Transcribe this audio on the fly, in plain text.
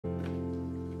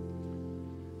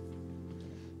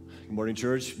Good morning,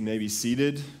 church. You may be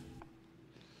seated.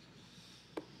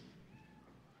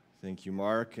 Thank you,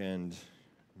 Mark, and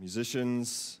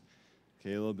musicians,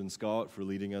 Caleb and Scott, for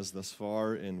leading us thus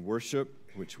far in worship,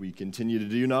 which we continue to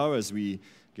do now as we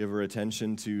give our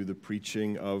attention to the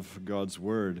preaching of God's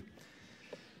Word.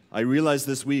 I realized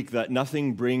this week that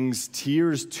nothing brings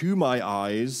tears to my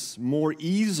eyes more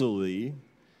easily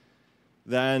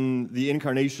than the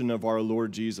incarnation of our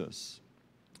Lord Jesus.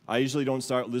 I usually don't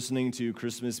start listening to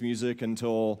Christmas music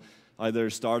until either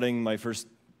starting my first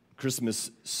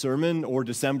Christmas sermon or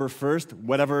December 1st,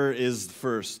 whatever is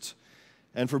first.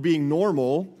 And for being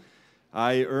normal,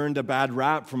 I earned a bad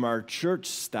rap from our church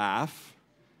staff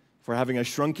for having a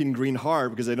shrunken green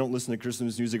heart because I don't listen to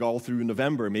Christmas music all through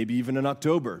November, maybe even in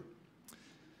October.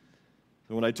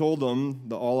 So when I told them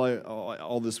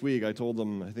all this week, I told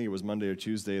them, I think it was Monday or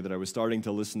Tuesday, that I was starting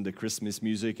to listen to Christmas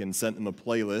music and sent them a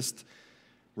playlist.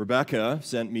 Rebecca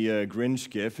sent me a Grinch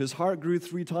gift. His heart grew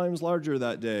 3 times larger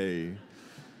that day.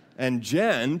 And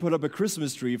Jen put up a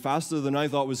Christmas tree faster than I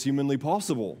thought was humanly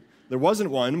possible. There wasn't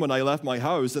one when I left my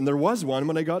house, and there was one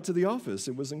when I got to the office.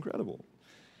 It was incredible.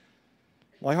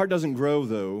 My heart doesn't grow,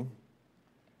 though.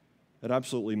 It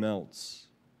absolutely melts.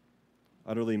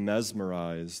 Utterly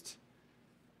mesmerized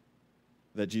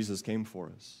that Jesus came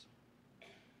for us.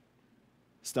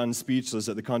 Stunned speechless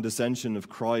at the condescension of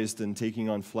Christ in taking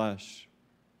on flesh,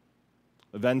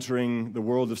 of entering the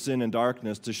world of sin and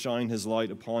darkness to shine his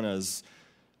light upon us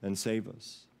and save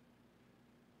us.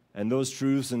 And those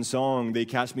truths in song, they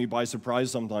catch me by surprise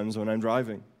sometimes when I'm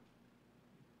driving.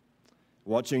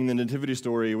 Watching the Nativity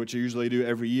story, which I usually do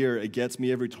every year, it gets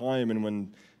me every time, and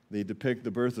when they depict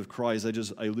the birth of Christ,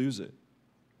 I lose it.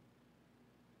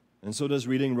 And so does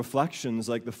reading reflections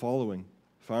like the following,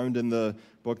 found in the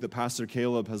book that Pastor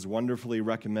Caleb has wonderfully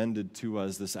recommended to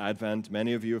us this Advent.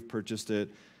 Many of you have purchased it.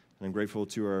 And I'm grateful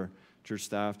to our church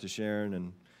staff, to Sharon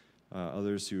and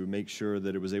others who make sure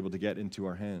that it was able to get into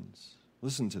our hands.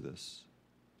 Listen to this.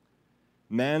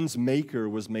 Man's maker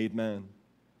was made man,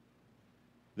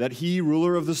 that he,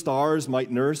 ruler of the stars,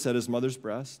 might nurse at his mother's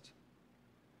breast,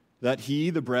 that he,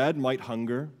 the bread, might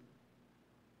hunger,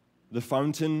 the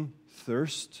fountain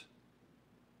thirst,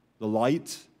 the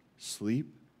light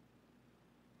sleep,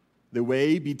 the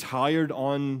way be tired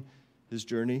on his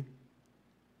journey,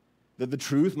 that the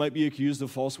truth might be accused of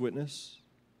false witness,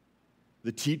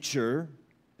 the teacher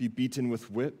be beaten with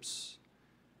whips,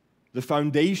 the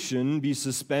foundation be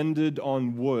suspended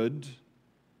on wood,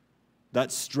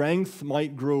 that strength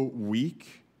might grow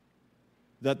weak,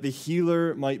 that the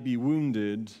healer might be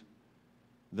wounded,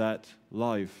 that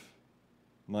life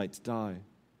might die.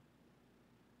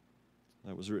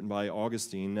 That was written by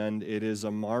Augustine, and it is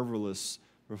a marvelous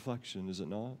reflection, is it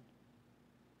not?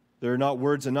 There are not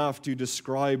words enough to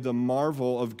describe the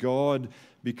marvel of God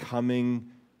becoming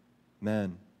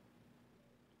man.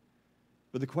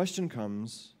 But the question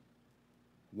comes,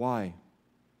 why?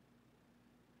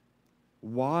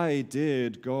 Why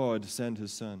did God send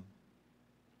his Son?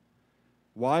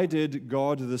 Why did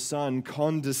God the Son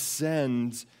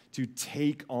condescend to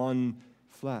take on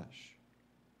flesh?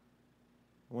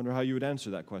 I wonder how you would answer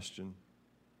that question.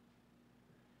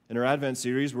 In our Advent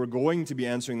series, we're going to be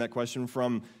answering that question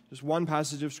from just one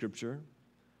passage of Scripture,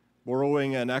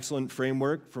 borrowing an excellent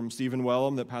framework from Stephen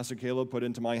Wellum that Pastor Caleb put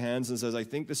into my hands and says, I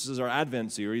think this is our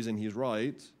Advent series, and he's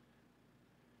right.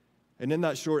 And in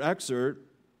that short excerpt,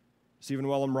 Stephen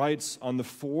Wellum writes on the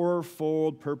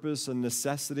fourfold purpose and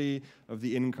necessity of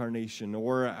the incarnation,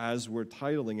 or as we're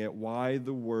titling it, why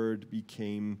the Word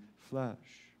became flesh.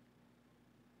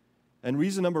 And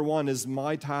reason number 1 is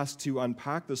my task to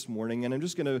unpack this morning, and I'm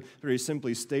just going to very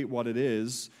simply state what it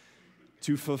is: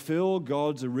 to fulfill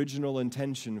God's original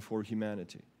intention for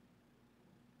humanity.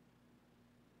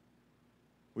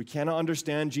 We cannot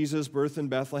understand Jesus' birth in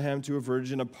Bethlehem to a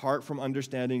virgin apart from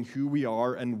understanding who we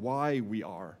are and why we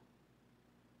are.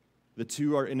 The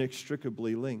two are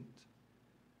inextricably linked.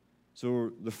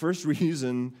 So the first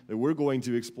reason that we're going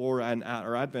to explore in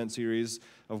our Advent series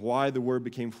of why the Word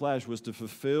became flesh was to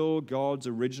fulfill God's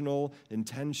original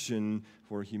intention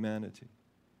for humanity.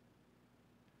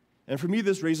 And for me,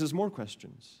 this raises more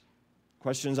questions.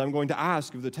 Questions I'm going to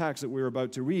ask of the text that we're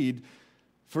about to read.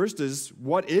 First is,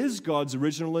 what is God's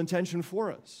original intention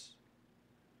for us?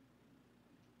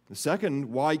 The second,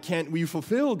 why can't we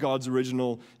fulfill God's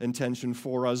original intention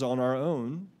for us on our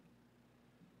own?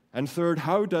 And third,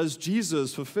 how does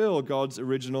Jesus fulfill God's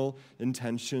original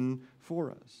intention for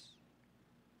us?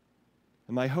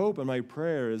 And my hope and my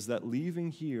prayer is that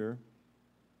leaving here,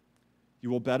 you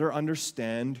will better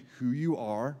understand who you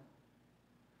are,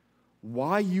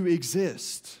 why you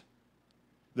exist,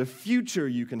 the future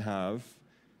you can have,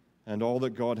 and all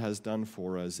that God has done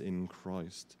for us in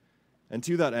Christ. And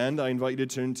to that end, I invite you to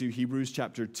turn to Hebrews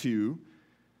chapter 2.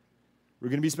 We're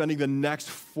going to be spending the next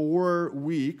 4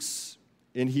 weeks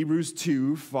in Hebrews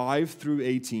 2, 5 through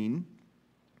 18.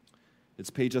 It's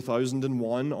page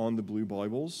 1001 on the blue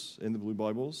Bibles, in the blue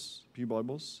Bibles, Pew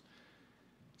Bibles.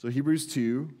 So Hebrews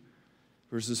 2,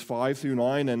 verses 5 through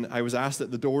 9. And I was asked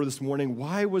at the door this morning,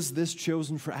 why was this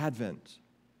chosen for Advent?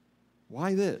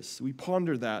 Why this? We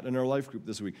pondered that in our life group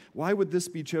this week. Why would this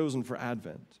be chosen for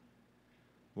Advent?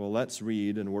 Well, let's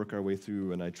read and work our way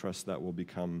through, and I trust that will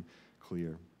become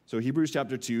clear. So Hebrews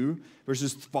chapter 2,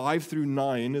 verses 5 through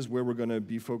 9 is where we're going to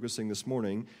be focusing this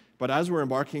morning. But as we're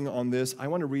embarking on this, I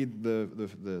want to read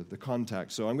the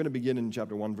context. So I'm going to begin in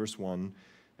chapter 1, verse 1,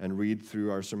 and read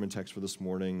through our sermon text for this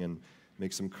morning and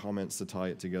make some comments to tie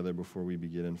it together before we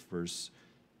begin in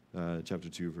chapter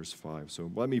 2, verse 5.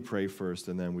 So let me pray first,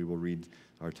 and then we will read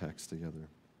our text together.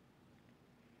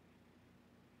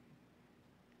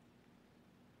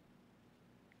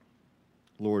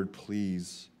 Lord,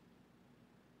 please,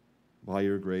 by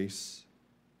your grace,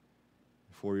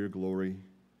 for your glory,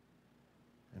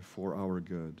 and for our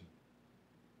good,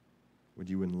 would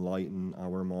you enlighten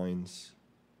our minds,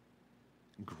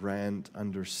 grant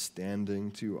understanding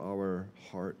to our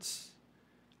hearts,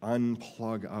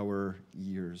 unplug our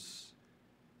ears,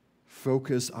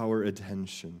 focus our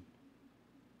attention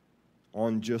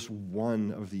on just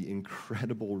one of the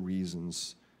incredible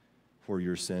reasons for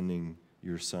your sending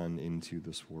your Son into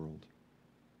this world.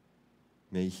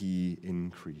 May he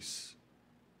increase,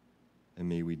 and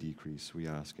may we decrease, we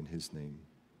ask in his name.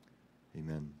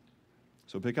 Amen.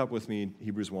 So pick up with me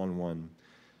Hebrews 1:1.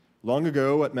 Long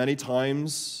ago, at many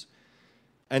times,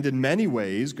 and in many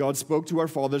ways, God spoke to our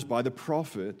fathers by the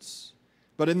prophets.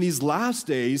 But in these last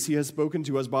days, he has spoken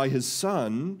to us by his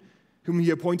Son, whom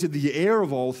he appointed the heir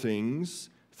of all things,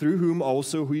 through whom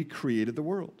also he created the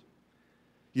world.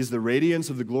 He is the radiance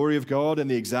of the glory of God and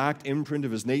the exact imprint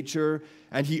of his nature,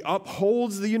 and he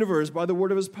upholds the universe by the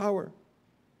word of his power.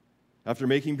 After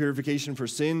making purification for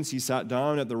sins, he sat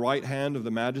down at the right hand of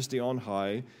the Majesty on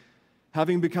high,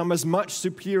 having become as much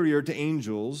superior to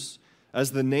angels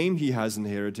as the name he has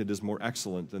inherited is more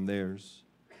excellent than theirs.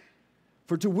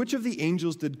 For to which of the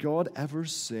angels did God ever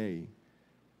say,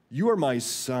 "You are my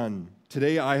son,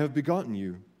 today I have begotten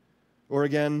you"? Or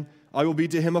again, "I will be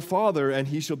to him a father, and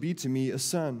he shall be to me a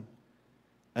son"?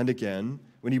 And again,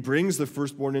 when he brings the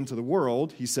firstborn into the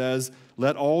world, he says,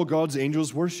 "Let all God's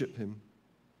angels worship him."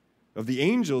 Of the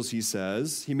angels, he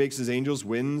says, he makes his angels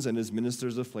winds and his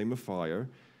ministers a flame of fire.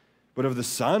 But of the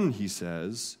Son, he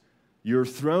says, "Your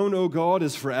throne, O God,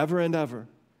 is forever and ever.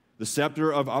 The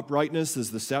scepter of uprightness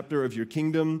is the scepter of your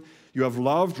kingdom. You have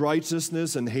loved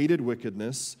righteousness and hated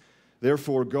wickedness.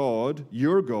 Therefore God,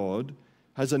 your God,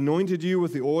 has anointed you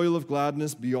with the oil of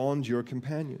gladness beyond your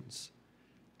companions.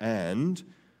 And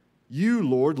you,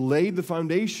 Lord, laid the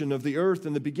foundation of the earth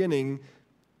in the beginning,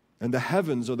 and the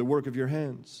heavens are the work of your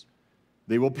hands.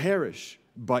 They will perish,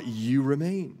 but you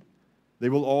remain. They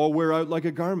will all wear out like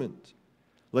a garment.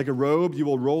 Like a robe, you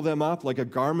will roll them up. Like a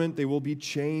garment, they will be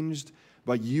changed.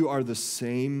 But you are the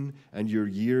same, and your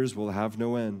years will have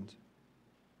no end."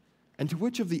 And to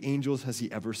which of the angels has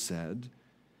he ever said,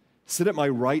 "Sit at my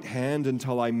right hand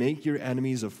until I make your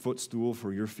enemies a footstool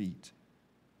for your feet"?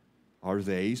 Are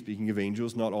they, speaking of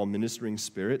angels, not all ministering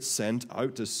spirits sent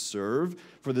out to serve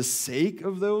for the sake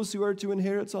of those who are to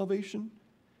inherit salvation?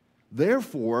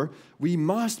 Therefore, we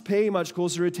must pay much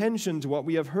closer attention to what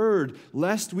we have heard,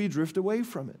 lest we drift away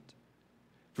from it.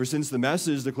 For since the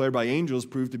message declared by angels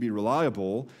proved to be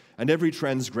reliable, and every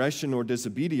transgression or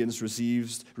disobedience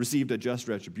received a just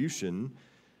retribution,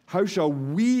 how shall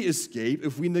we escape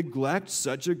if we neglect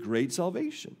such a great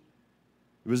salvation?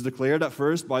 It was declared at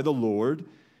first by the Lord,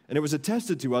 and it was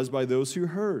attested to us by those who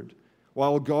heard,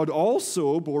 while God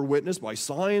also bore witness by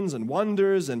signs and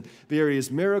wonders and various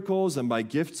miracles and by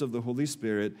gifts of the Holy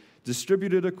Spirit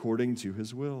distributed according to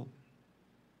his will.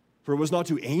 For it was not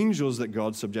to angels that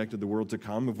God subjected the world to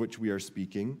come, of which we are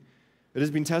speaking. It has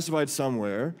been testified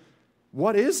somewhere,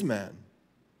 "What is man,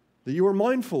 that you are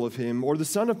mindful of him, or the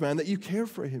Son of Man, that you care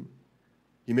for him?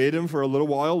 You made him for a little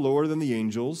while lower than the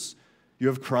angels. You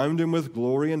have crowned him with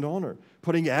glory and honor,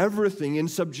 putting everything in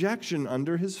subjection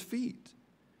under his feet."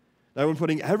 Now, in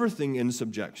putting everything in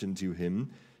subjection to him,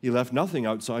 he left nothing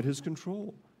outside his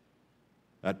control.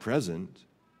 At present,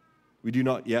 we do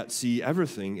not yet see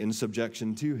everything in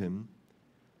subjection to him,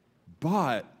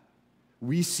 but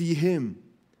we see him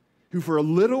who for a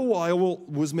little while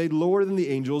was made lower than the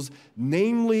angels,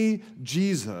 namely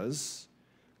Jesus,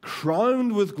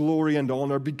 crowned with glory and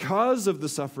honor because of the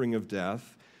suffering of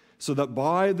death, so that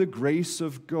by the grace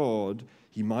of God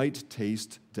he might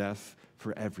taste death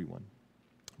for everyone.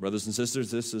 Brothers and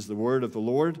sisters, this is the word of the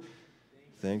Lord.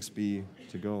 Thanks be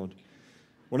to God.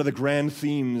 One of the grand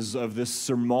themes of this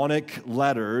sermonic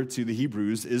letter to the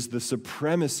Hebrews is the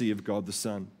supremacy of God the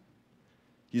Son.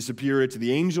 He's superior to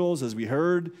the angels, as we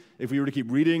heard. If we were to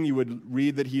keep reading, you would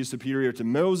read that he is superior to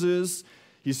Moses.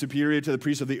 He's superior to the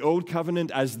priest of the Old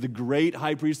Covenant as the great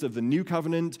high priest of the New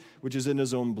Covenant, which is in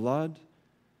his own blood.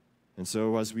 And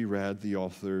so, as we read, the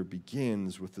author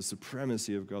begins with the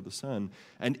supremacy of God the Son.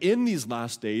 And in these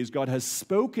last days, God has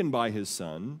spoken by his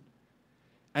Son,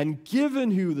 and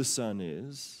given who the Son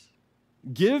is,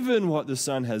 given what the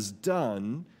Son has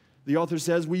done, the author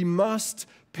says we must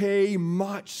pay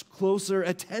much closer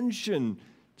attention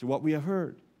to what we have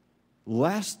heard,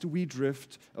 lest we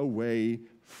drift away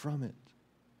from it.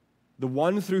 The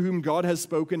one through whom God has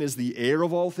spoken is the heir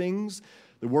of all things.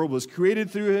 The world was created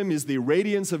through him. He's the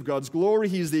radiance of God's glory.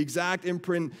 He's the exact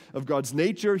imprint of God's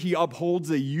nature. He upholds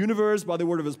the universe by the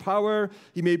word of his power.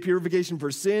 He made purification for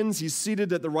sins. He's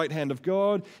seated at the right hand of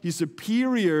God. He's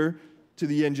superior to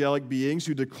the angelic beings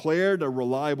who declared a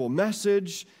reliable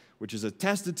message, which is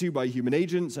attested to by human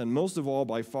agents and most of all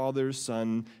by Father,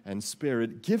 Son, and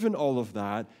Spirit. Given all of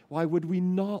that, why would we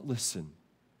not listen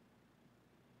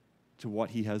to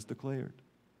what he has declared?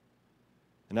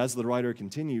 And as the writer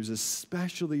continues,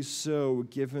 especially so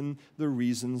given the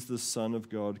reasons the Son of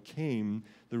God came,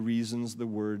 the reasons the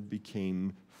Word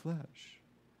became flesh.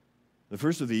 The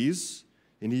first of these,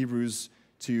 in Hebrews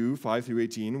 2, 5 through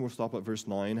 18, we'll stop at verse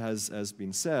 9, has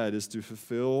been said, is to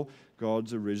fulfill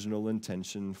God's original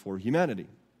intention for humanity,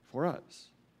 for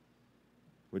us.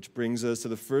 Which brings us to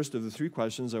the first of the three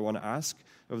questions I want to ask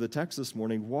of the text this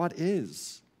morning. What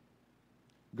is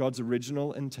God's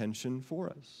original intention for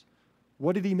us?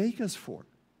 What did he make us for?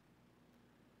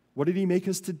 What did he make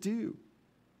us to do?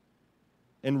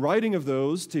 In writing of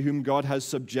those to whom God has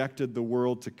subjected the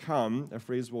world to come, a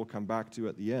phrase we'll come back to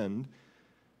at the end,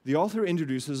 the author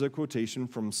introduces a quotation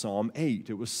from Psalm 8.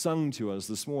 It was sung to us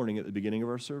this morning at the beginning of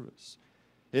our service.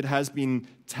 It has been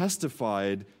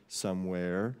testified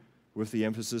somewhere with the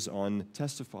emphasis on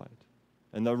testified.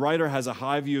 And the writer has a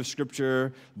high view of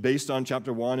Scripture based on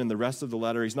chapter 1 and the rest of the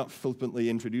letter. He's not flippantly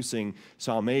introducing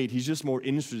Psalm 8. He's just more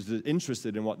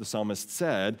interested in what the psalmist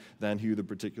said than who the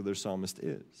particular psalmist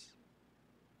is.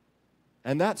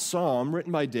 And that psalm,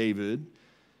 written by David,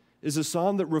 is a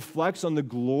psalm that reflects on the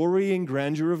glory and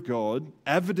grandeur of God,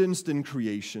 evidenced in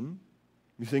creation.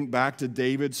 You think back to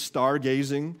David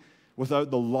stargazing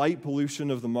without the light pollution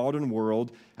of the modern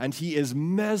world, and he is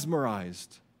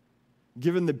mesmerized.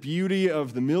 Given the beauty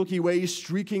of the Milky Way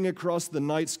streaking across the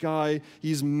night sky,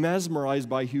 he's mesmerized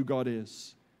by who God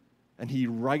is. And he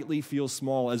rightly feels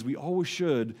small, as we always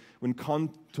should when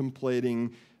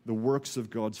contemplating the works of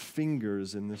God's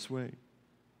fingers in this way.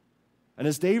 And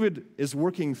as David is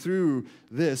working through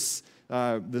this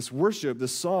worship,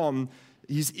 this psalm,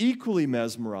 he's equally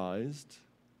mesmerized,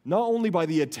 not only by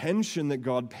the attention that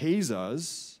God pays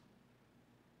us,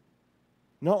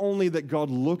 not only that God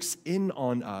looks in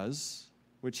on us,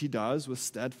 which he does with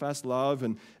steadfast love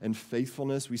and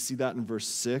faithfulness. We see that in verse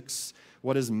 6.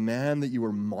 What is man that you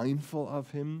are mindful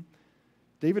of him?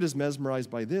 David is mesmerized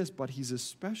by this, but he's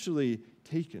especially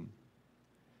taken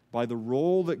by the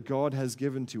role that God has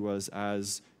given to us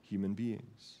as human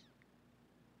beings.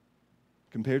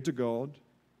 Compared to God,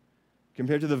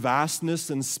 compared to the vastness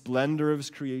and splendor of his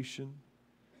creation,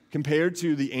 compared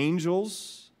to the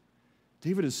angels,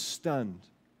 David is stunned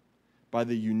by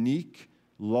the unique,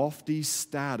 lofty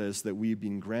status that we've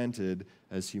been granted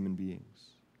as human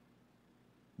beings.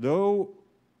 Though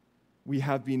we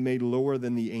have been made lower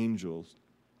than the angels,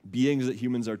 beings that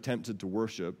humans are tempted to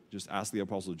worship, just ask the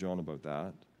Apostle John about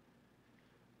that.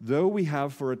 Though we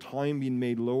have for a time been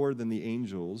made lower than the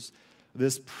angels,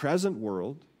 this present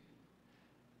world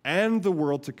and the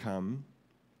world to come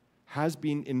has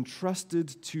been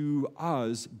entrusted to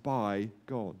us by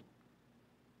God,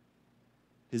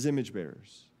 his image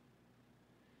bearers,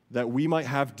 that we might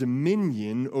have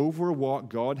dominion over what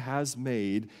God has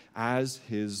made as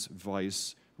his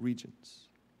vice regents.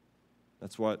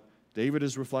 That's what David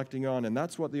is reflecting on, and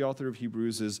that's what the author of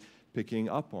Hebrews is picking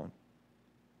up on,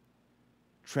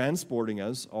 transporting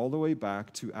us all the way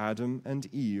back to Adam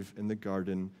and Eve in the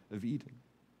Garden of Eden.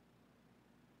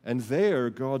 And there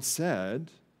God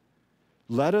said,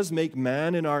 "Let us make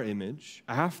man in our image,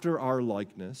 after our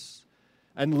likeness,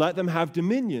 and let them have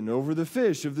dominion over the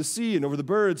fish of the sea and over the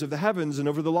birds of the heavens and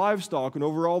over the livestock and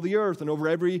over all the earth and over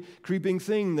every creeping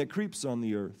thing that creeps on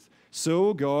the earth."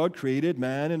 So God created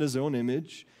man in his own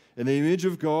image. In the image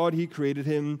of God, he created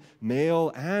him,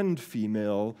 male and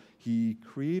female, he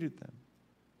created them.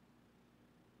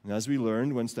 And as we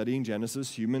learned when studying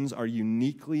Genesis, humans are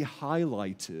uniquely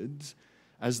highlighted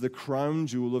as the crown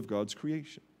jewel of God's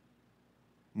creation.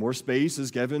 More space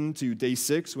is given to day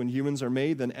 6 when humans are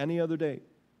made than any other day.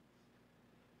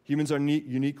 Humans are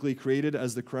uniquely created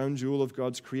as the crown jewel of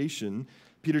God's creation.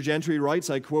 Peter Gentry writes,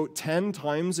 I quote, 10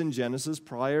 times in Genesis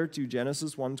prior to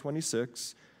Genesis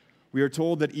 1:26, we are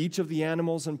told that each of the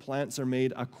animals and plants are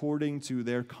made according to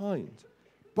their kind.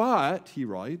 But, he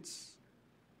writes,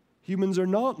 humans are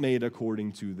not made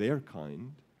according to their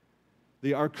kind.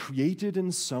 They are created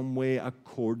in some way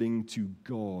according to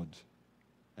God.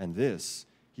 And this,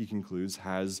 he concludes,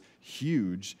 has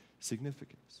huge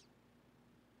significance.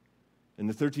 In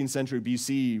the 13th century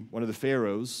BC, one of the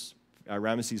pharaohs,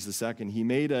 Ramesses II, he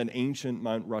made an ancient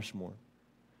Mount Rushmore.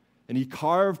 And he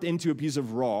carved into a piece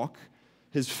of rock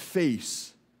his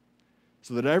face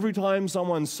so that every time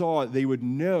someone saw it, they would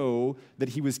know that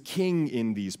he was king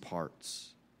in these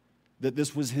parts, that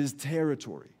this was his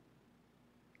territory.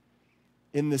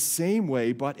 In the same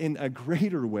way, but in a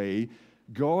greater way,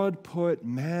 God put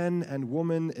man and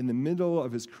woman in the middle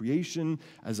of his creation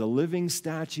as a living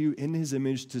statue in his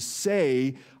image to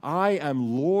say, I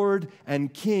am Lord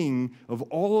and King of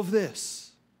all of this.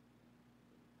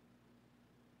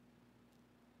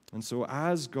 And so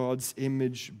as God's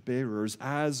image bearers,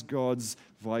 as God's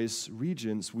vice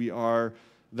regents, we are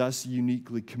thus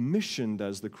uniquely commissioned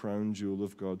as the crown jewel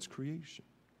of God's creation.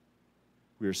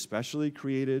 We are specially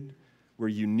created. We're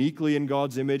uniquely in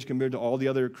God's image compared to all the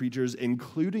other creatures,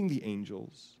 including the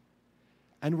angels.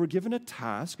 And we're given a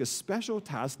task, a special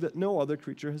task that no other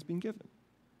creature has been given.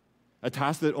 A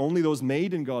task that only those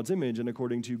made in God's image and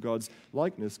according to God's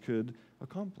likeness could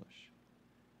accomplish.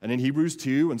 And in Hebrews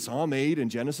 2 and Psalm 8 and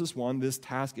Genesis 1, this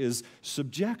task is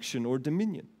subjection or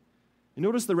dominion. You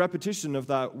notice the repetition of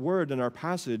that word in our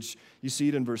passage. You see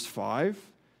it in verse 5.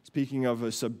 Speaking of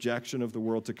a subjection of the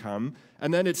world to come.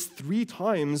 And then it's 3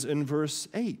 times in verse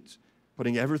 8,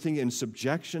 putting everything in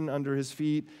subjection under his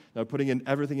feet. Now putting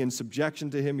everything in subjection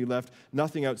to him, he left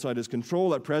nothing outside his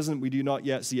control. At present, we do not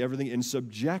yet see everything in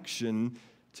subjection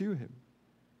to him.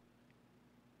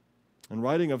 In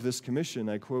writing of this commission,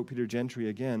 I quote Peter Gentry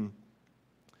again.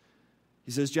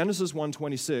 He says, Genesis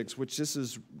 1:26, which this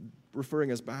is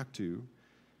referring us back to,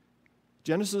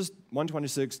 Genesis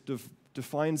 1:26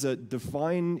 defines a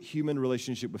divine human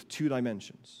relationship with 2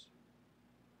 dimensions.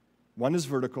 One is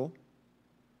vertical,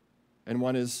 and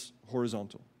one is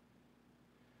horizontal.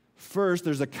 First,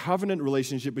 there's a covenant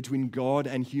relationship between God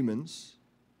and humans.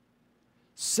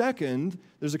 Second,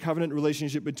 there's a covenant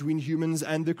relationship between humans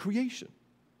and the creation,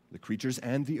 the creatures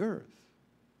and the earth.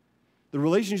 The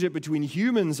relationship between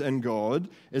humans and God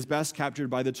is best captured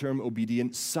by the term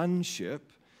obedient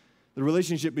sonship. The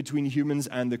relationship between humans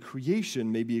and the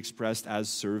creation may be expressed as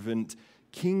servant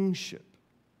kingship.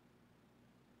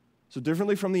 So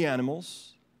differently from the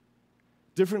animals,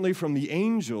 differently from the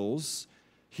angels,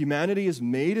 humanity is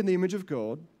made in the image of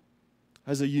God,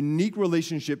 has a unique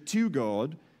relationship to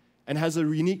God, and has a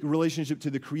unique relationship to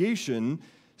the creation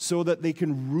so that they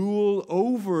can rule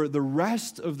over the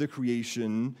rest of the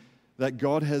creation that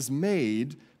God has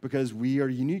made because we are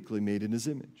uniquely made in his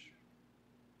image.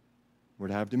 We're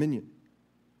to have dominion.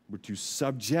 We're to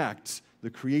subject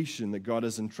the creation that God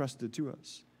has entrusted to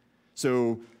us.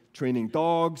 So, training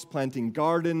dogs, planting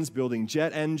gardens, building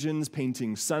jet engines,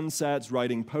 painting sunsets,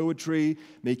 writing poetry,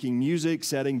 making music,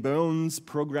 setting bones,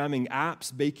 programming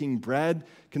apps, baking bread,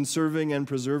 conserving and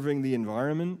preserving the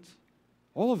environment.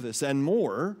 All of this and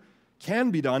more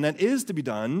can be done and is to be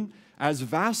done as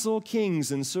vassal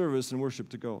kings in service and worship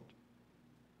to God.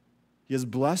 He has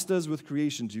blessed us with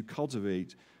creation to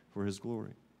cultivate for his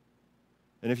glory.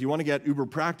 And if you want to get uber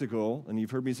practical, and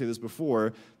you've heard me say this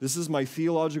before, this is my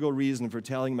theological reason for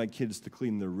telling my kids to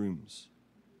clean their rooms.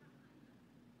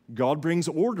 God brings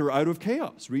order out of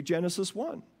chaos. Read Genesis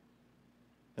 1.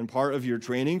 And part of your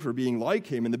training for being like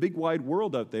him in the big wide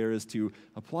world out there is to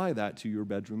apply that to your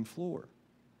bedroom floor.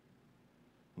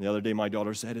 And the other day my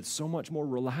daughter said, it's so much more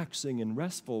relaxing and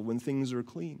restful when things are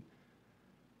clean.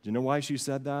 Do you know why she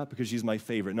said that? Because she's my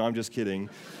favorite. No, I'm just kidding.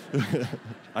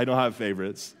 I don't have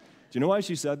favorites. Do you know why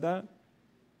she said that?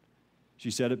 She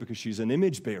said it because she's an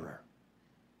image bearer.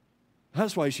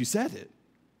 That's why she said it.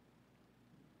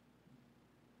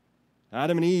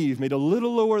 Adam and Eve, made a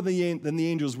little lower than the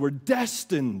angels, were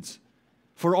destined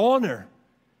for honor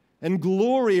and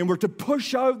glory, and were to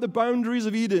push out the boundaries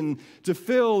of Eden to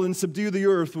fill and subdue the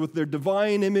earth with their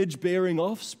divine image-bearing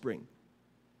offspring.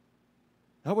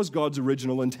 That was God's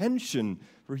original intention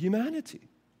for humanity.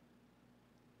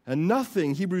 And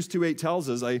nothing, Hebrews 2:8 tells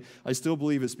us, I still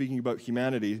believe it's speaking about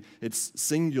humanity. It's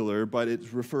singular, but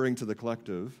it's referring to the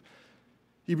collective.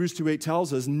 Hebrews 2:8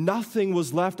 tells us nothing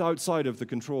was left outside of the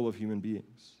control of human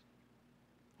beings.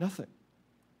 Nothing.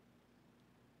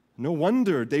 No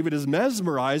wonder David is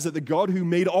mesmerized that the God who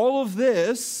made all of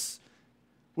this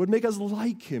would make us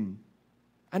like him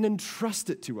and entrust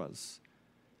it to us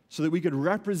so that we could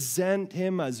represent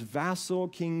him as vassal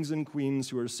kings and queens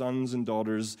who are sons and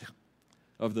daughters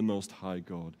of the Most High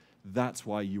God. That's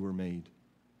why you were made.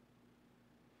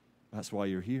 That's why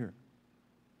you're here.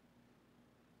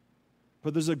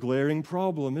 But there's a glaring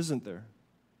problem, isn't there?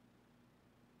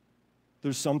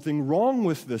 There's something wrong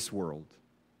with this world.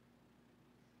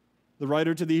 The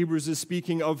writer to the Hebrews is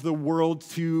speaking of the world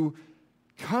to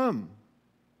come,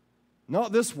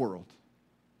 not this world.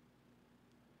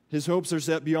 His hopes are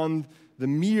set beyond the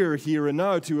mere here and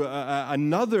now to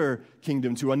another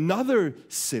kingdom, to another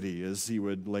city, as he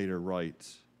would later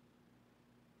write.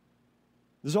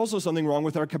 There's also something wrong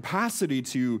with our capacity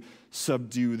to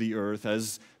subdue the earth.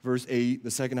 As verse 8, the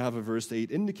second half of verse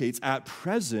 8 indicates, at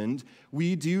present,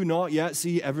 we do not yet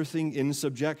see everything in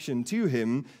subjection to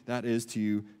him, that is,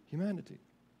 to humanity.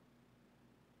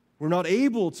 We're not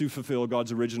able to fulfill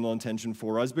God's original intention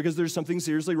for us because there's something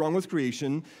seriously wrong with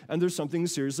creation and there's something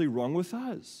seriously wrong with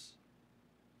us.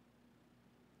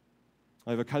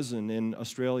 I have a cousin in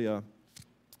Australia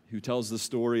who tells the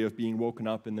story of being woken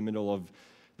up in the middle of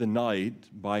the night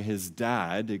by his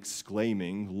dad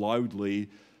exclaiming loudly,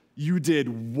 "You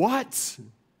did what?"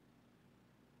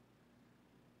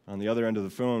 On the other end of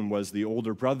the phone was the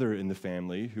older brother in the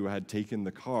family who had taken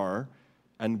the car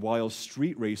and while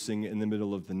street racing in the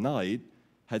middle of the night,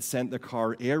 had sent the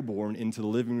car airborne into the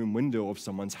living room window of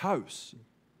someone's house.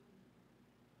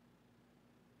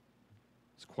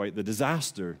 It's quite the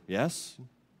disaster, yes?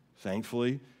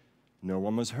 Thankfully, no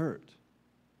one was hurt.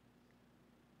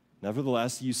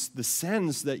 Nevertheless, the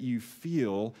sense that you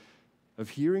feel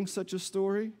of hearing such a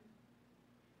story,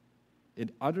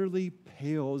 it utterly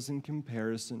pales in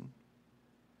comparison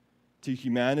to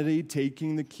humanity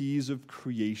taking the keys of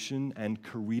creation and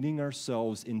careening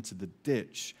ourselves into the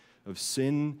ditch of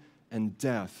sin and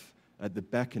death at the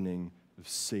beckoning of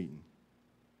Satan.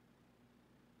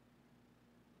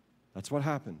 That's what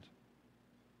happened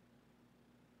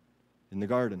in the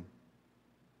garden.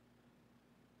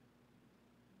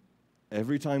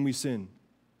 Every time we sin,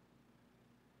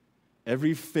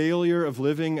 every failure of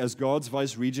living as God's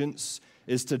vice-regents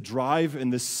is to drive in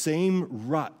the same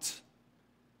rut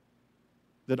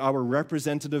that our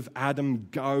representative Adam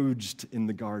gouged in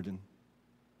the garden.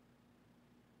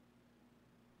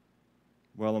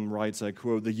 Wellham writes, I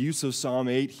quote, "The use of Psalm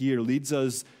 8 here leads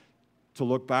us to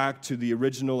look back to the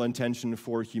original intention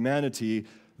for humanity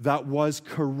that was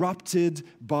corrupted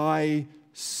by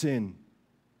sin."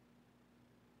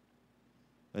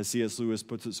 As C.S. Lewis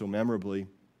puts it so memorably,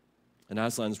 and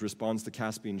Aslan's response to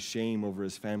Caspian's shame over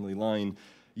his family line,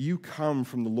 "You come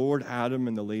from the Lord Adam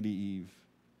and the Lady Eve.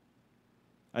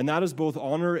 And that is both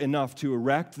honor enough to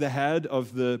erect the head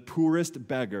of the poorest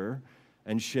beggar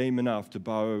and shame enough to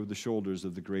bow the shoulders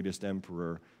of the greatest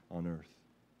emperor on earth."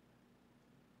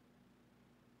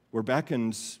 We're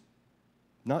beckoned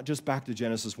not just back to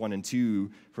Genesis 1 and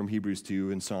 2 from Hebrews 2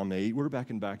 and Psalm 8, we're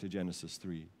beckoned back to Genesis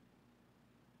 3.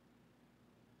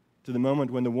 To the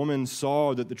moment when the woman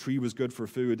saw that the tree was good for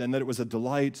food and that it was a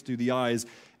delight to the eyes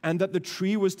and that the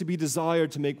tree was to be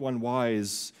desired to make one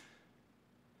wise,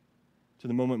 to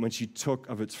the moment when she took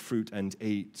of its fruit and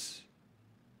ate,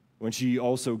 when she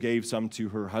also gave some to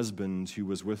her husband who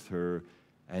was with her,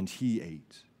 and he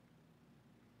ate.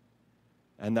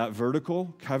 And that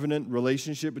vertical covenant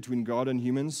relationship between God and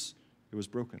humans, it was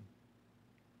broken.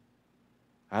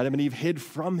 Adam and Eve hid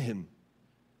from him.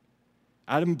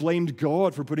 Adam blamed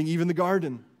God for putting Eve in the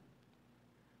garden.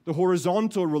 The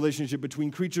horizontal relationship between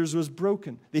creatures was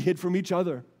broken. They hid from each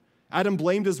other. Adam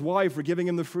blamed his wife for giving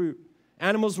him the fruit.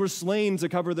 Animals were slain to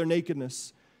cover their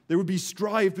nakedness. There would be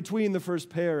strife between the first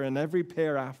pair and every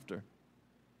pair after.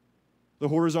 The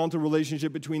horizontal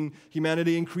relationship between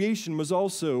humanity and creation was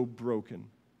also broken.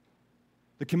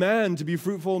 The command to be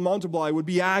fruitful and multiply would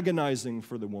be agonizing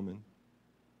for the woman.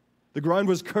 The ground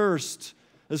was cursed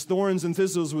as thorns and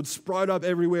thistles would sprout up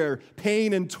everywhere.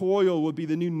 Pain and toil would be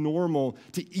the new normal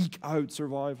to eke out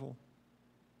survival.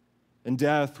 And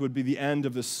death would be the end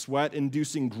of the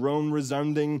sweat-inducing,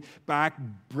 groan-resounding,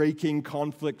 back-breaking,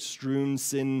 conflict-strewn,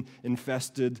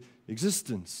 sin-infested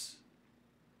existence.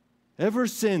 Ever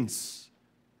since,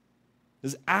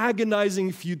 this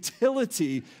agonizing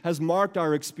futility has marked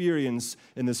our experience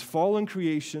in this fallen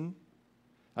creation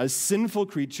as sinful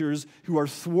creatures who are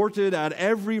thwarted at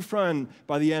every front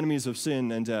by the enemies of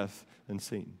sin and death and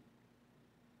Satan.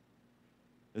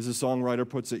 As the songwriter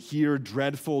puts it, here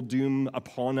dreadful doom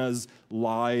upon us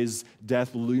lies,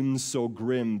 death looms so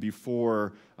grim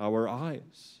before our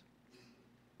eyes.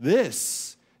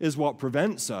 This is what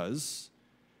prevents us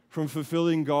from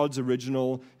fulfilling God's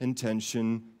original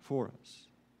intention for us.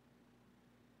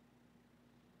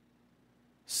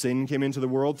 Sin came into the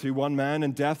world through one man,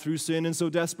 and death through sin, and so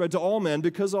death spread to all men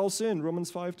because all sinned,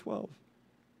 Romans 5:12.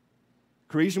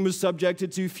 Creation was subjected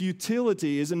to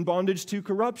futility, is in bondage to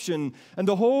corruption, and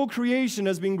the whole creation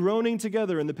has been groaning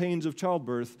together in the pains of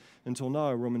childbirth until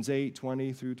now, Romans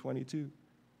 8:20 through 22.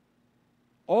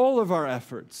 All of our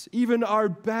efforts, even our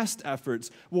best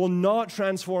efforts, will not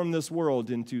transform this world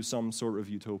into some sort of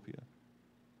utopia.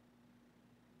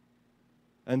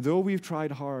 And though we've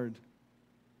tried hard,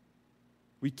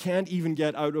 we can't even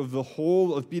get out of the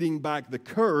hole of beating back the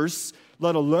curse,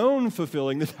 let alone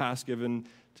fulfilling the task given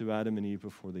to Adam and Eve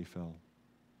before they fell.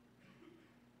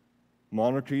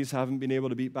 Monarchies haven't been able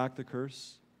to beat back the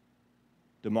curse.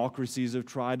 Democracies have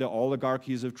tried it.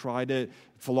 Oligarchies have tried it.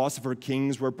 Philosopher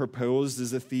kings were proposed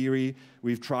as a theory.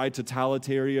 We've tried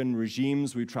totalitarian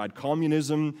regimes. We've tried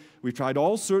communism. We've tried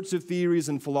all sorts of theories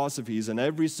and philosophies, and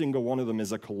every single one of them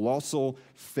is a colossal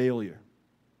failure.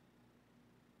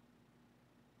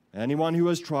 Anyone who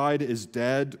has tried is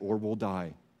dead or will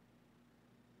die.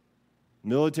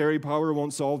 Military power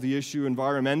won't solve the issue.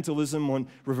 Environmentalism won't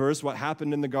reverse what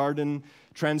happened in the garden.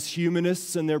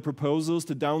 Transhumanists and their proposals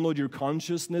to download your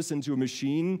consciousness into a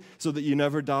machine so that you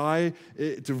never die,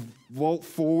 to vault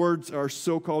forward our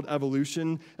so-called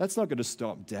evolution, that's not going to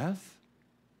stop death.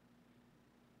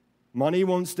 Money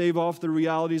won't stave off the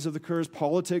realities of the curse.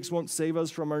 Politics won't save us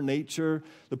from our nature.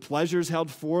 The pleasures held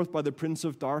forth by the prince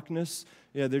of darkness,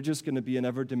 they're just going to be an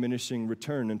ever-diminishing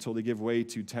return until they give way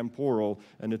to temporal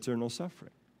and eternal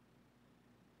suffering.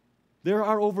 There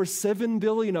are over 7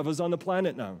 billion of us on the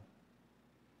planet now,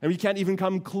 and we can't even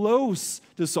come close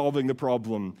to solving the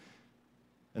problem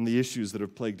and the issues that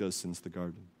have plagued us since the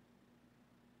garden.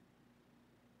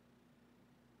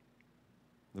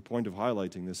 The point of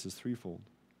highlighting this is threefold.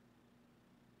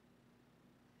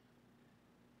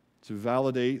 To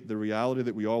validate the reality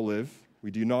that we all live, we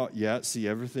do not yet see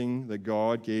everything that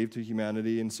God gave to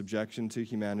humanity in subjection to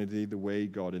humanity the way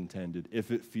God intended. If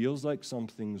it feels like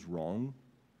something's wrong,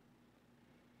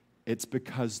 it's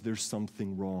because there's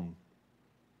something wrong.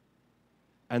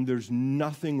 And there's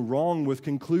nothing wrong with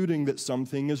concluding that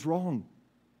something is wrong.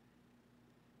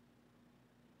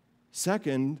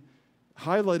 Second,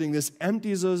 highlighting this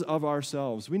empties us of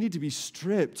ourselves. We need to be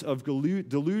stripped of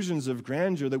delusions of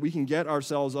grandeur that we can get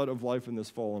ourselves out of life in this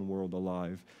fallen world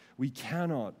alive. We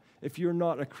cannot. If you're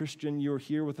not a Christian, you're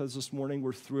here with us this morning.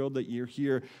 We're thrilled that you're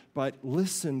here. But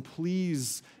listen,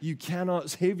 please, you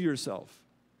cannot save yourself.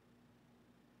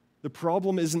 The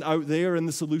problem isn't out there and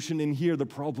the solution in here. The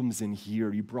problem's in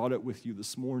here. You brought it with you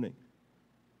this morning.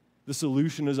 The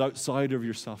solution is outside of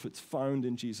yourself. It's found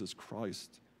in Jesus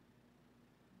Christ.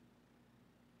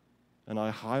 And I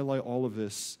highlight all of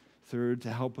this, third,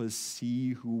 to help us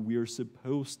see who we're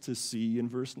supposed to see in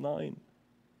verse 9.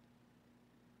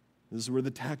 This is where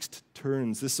the text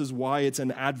turns. This is why it's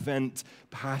an Advent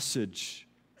passage.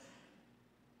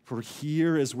 For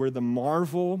here is where the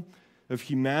marvel of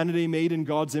humanity made in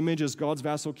God's image as God's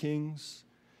vassal kings,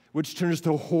 which turns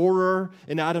to horror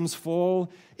in Adam's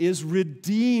fall, is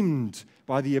redeemed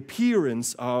by the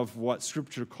appearance of what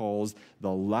Scripture calls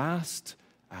the last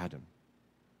Adam.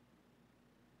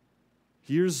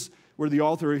 Here's where the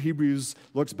author of Hebrews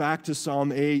looks back to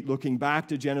Psalm 8, looking back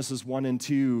to Genesis 1 and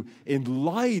 2, in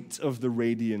light of the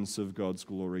radiance of God's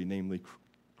glory, namely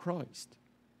Christ.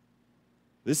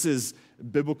 This is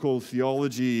biblical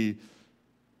theology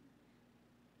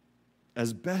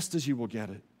as best as you will get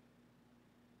it.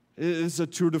 It's a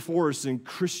tour de force in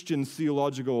Christian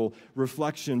theological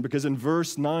reflection, because in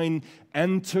verse 9,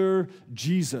 enter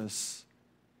Jesus,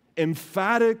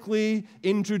 emphatically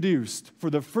introduced for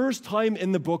the first time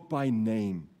in the book by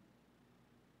name.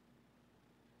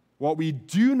 What we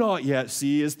do not yet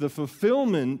see is the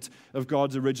fulfillment of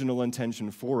God's original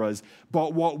intention for us,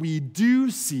 but what we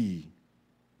do see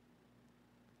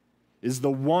is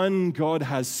the one God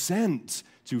has sent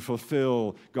to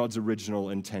fulfill God's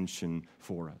original intention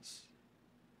for us.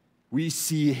 We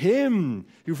see him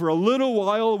who for a little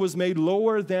while was made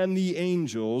lower than the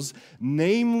angels,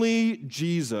 namely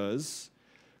Jesus,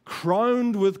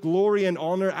 crowned with glory and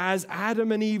honor as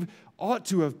Adam and Eve ought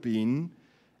to have been,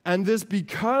 and this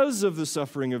because of the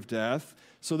suffering of death,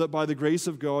 so that by the grace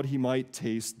of God he might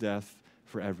taste death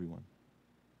for everyone.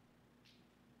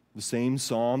 The same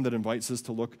psalm that invites us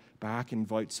to look back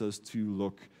invites us to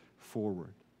look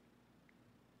forward.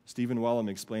 Stephen Wellum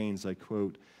explains, I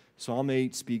quote, Psalm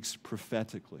 8 speaks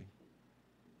prophetically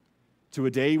to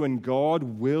a day when God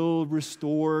will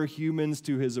restore humans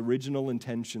to his original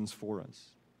intentions for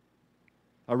us.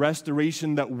 A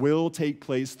restoration that will take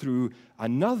place through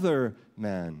another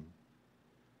man,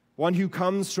 one who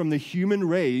comes from the human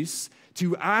race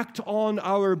to act on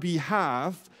our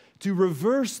behalf to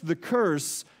reverse the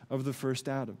curse of the first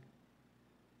Adam.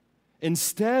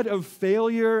 Instead of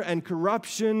failure and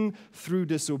corruption through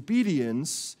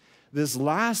disobedience, this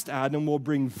last Adam will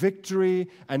bring victory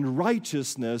and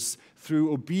righteousness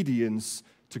through obedience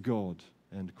to God,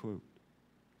 end quote.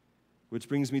 Which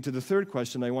brings me to the third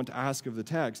question I want to ask of the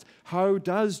text. How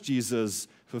does Jesus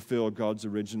fulfill God's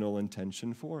original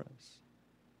intention for us?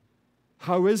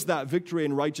 How is that victory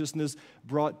and righteousness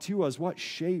brought to us? What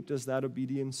shape does that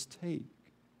obedience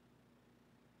take?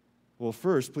 Well,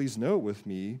 first, please note with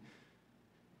me,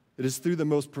 it is through the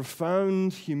most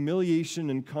profound humiliation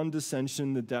and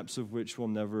condescension, the depths of which will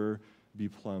never be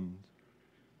plumbed.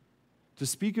 To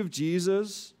speak of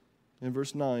Jesus, in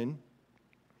verse 9,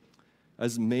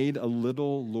 as made a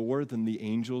little lower than the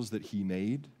angels that he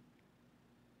made,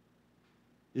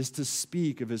 is to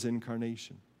speak of his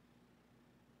incarnation.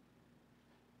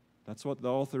 That's what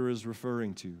the author is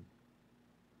referring to.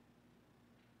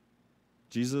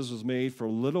 Jesus was made for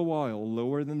a little while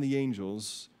lower than the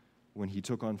angels when he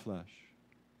took on flesh.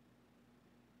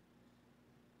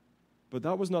 But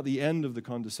that was not the end of the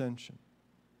condescension.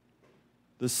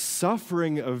 The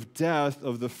suffering of death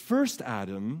of the first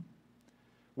Adam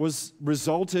was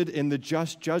resulted in the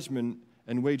just judgment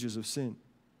and wages of sin.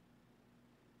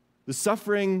 The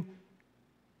suffering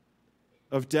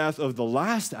of death of the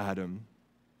last Adam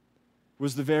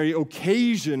was the very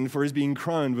occasion for his being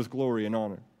crowned with glory and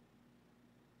honor.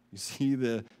 You see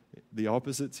the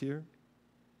opposites here?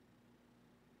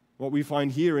 What we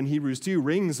find here in Hebrews 2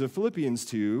 rings of Philippians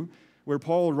 2, where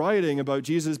Paul, writing about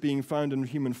Jesus being found in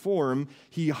human form,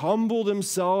 he humbled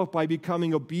himself by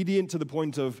becoming obedient to the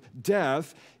point of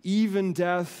death, even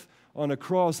death on a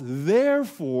cross.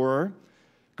 Therefore,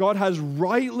 God has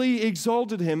rightly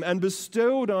exalted him and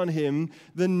bestowed on him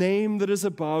the name that is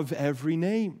above every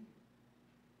name.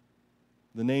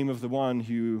 The name of the one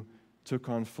who took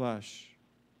on flesh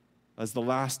as the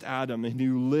last Adam, and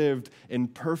who lived in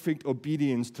perfect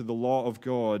obedience to the law of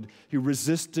God, who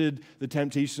resisted the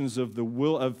temptations of the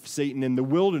will of Satan in the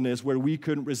wilderness where we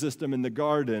couldn't resist him in the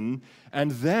garden, and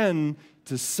then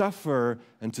to suffer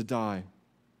and to die.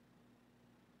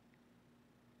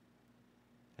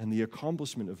 And the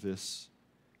accomplishment of this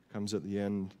comes at the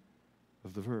end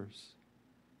of the verse.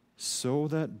 So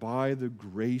that by the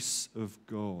grace of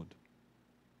God,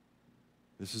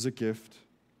 this is a gift,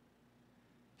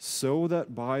 so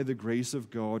that by the grace of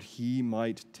God he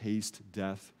might taste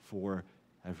death for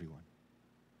everyone.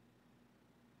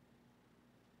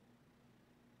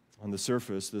 On the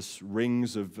surface, this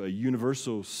rings of a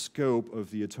universal scope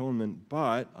of the atonement,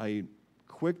 but I'm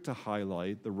quick to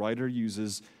highlight the writer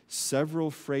uses several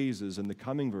phrases in the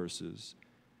coming verses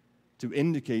to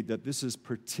indicate that this is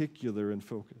particular in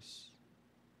focus.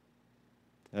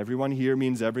 Everyone here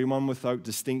means everyone without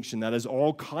distinction. That is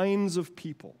all kinds of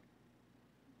people.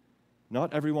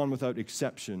 Not everyone without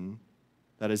exception,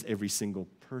 that is every single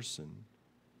person.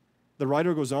 The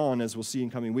writer goes on, as we'll see in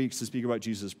coming weeks, to speak about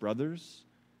Jesus' brothers,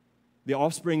 the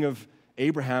offspring of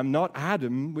Abraham, not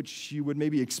Adam, which you would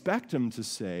maybe expect him to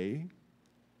say,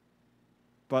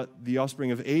 but the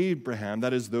offspring of Abraham,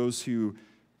 that is those who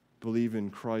believe in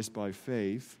Christ by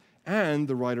faith. And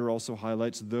the writer also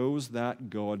highlights those that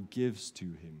God gives to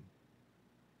him.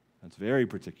 That's very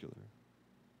particular.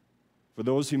 For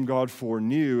those whom God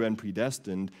foreknew and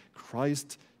predestined,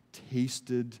 Christ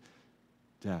tasted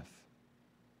death,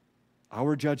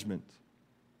 our judgment,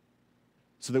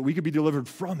 so that we could be delivered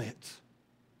from it,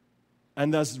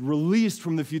 and thus released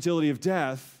from the futility of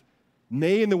death,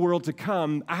 may in the world to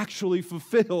come actually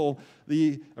fulfill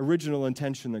the original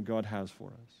intention that God has for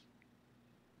us.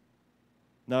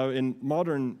 Now, in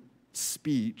modern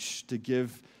speech, to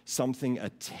give something a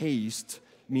taste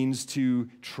means to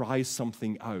try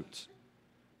something out.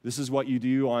 This is what you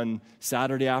do on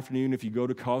Saturday afternoon if you go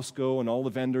to Costco and all the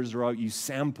vendors are out. You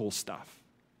sample stuff.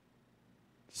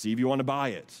 See if you want to buy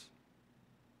it.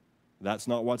 That's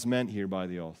not what's meant here by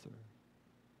the author.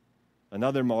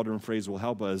 Another modern phrase will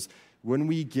help us. When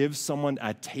we give someone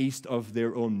a taste of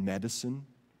their own medicine,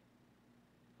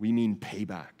 we mean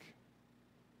payback.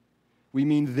 We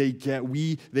mean they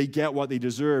get what they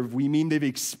deserve. We mean they've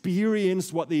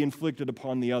experienced what they inflicted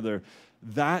upon the other.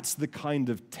 That's the kind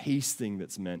of tasting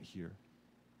that's meant here.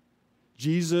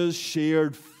 Jesus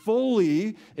shared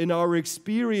fully in our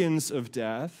experience of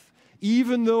death,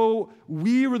 even though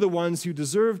we were the ones who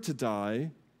deserved to die.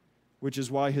 which is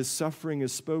why his suffering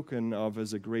is spoken of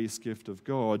as a grace gift of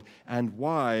God, and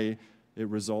why it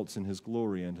results in his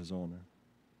glory and his honor.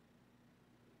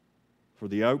 For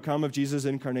the outcome of Jesus'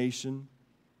 incarnation,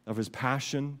 of his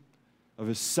passion, of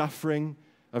his suffering,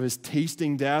 of his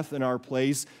tasting death in our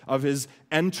place, of his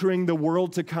entering the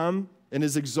world to come in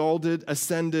his exalted,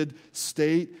 ascended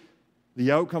state,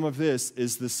 the outcome of this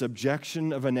is the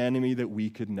subjection of an enemy that we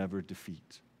could never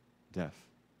defeat, death.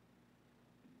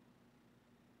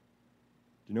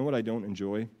 Do you know what I don't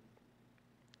enjoy?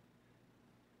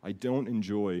 I don't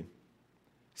enjoy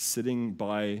sitting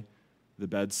by the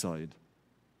bedside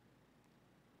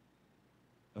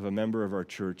of a member of our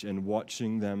church and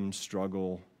watching them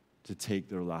struggle to take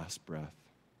their last breath.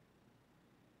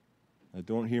 Now,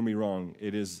 don't hear me wrong.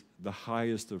 It is the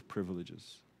highest of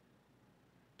privileges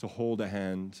to hold a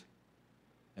hand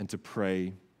and to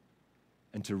pray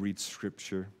and to read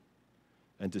Scripture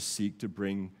and to seek to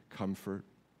bring comfort.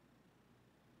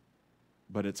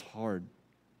 But it's hard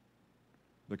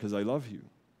because I love you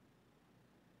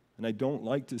and I don't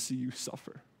like to see you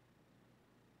suffer.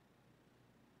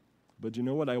 But you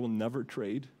know what I will never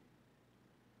trade?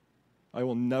 I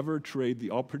will never trade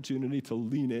the opportunity to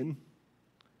lean in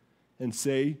and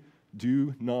say,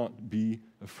 do not be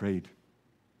afraid.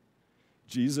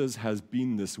 Jesus has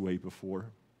been this way before.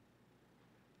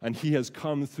 And he has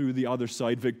come through the other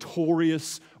side,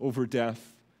 victorious over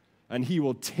death. And he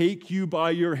will take you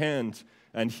by your hand,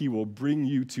 and he will bring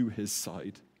you to his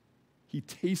side. He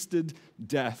tasted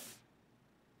death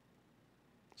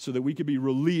so that we could be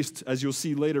released, as you'll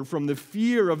see later, from the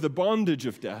fear of the bondage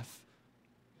of death,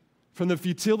 from the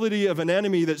futility of an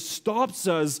enemy that stops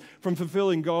us from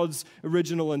fulfilling God's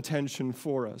original intention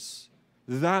for us.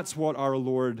 That's what our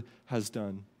Lord has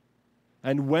done.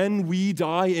 And when we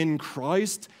die in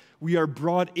Christ, we are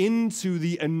brought into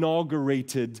the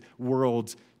inaugurated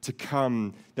world to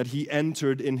come that he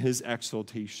entered in his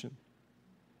exaltation.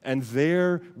 And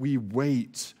there we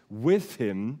wait with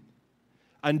him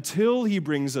until he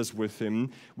brings us with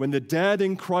him, when the dead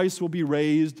in Christ will be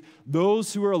raised,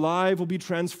 those who are alive will be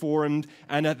transformed,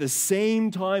 and at the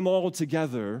same time all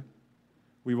together,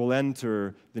 we will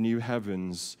enter the new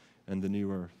heavens and the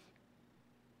new earth.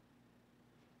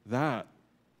 That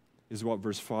is what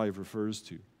verse 5 refers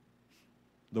to.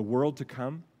 The world to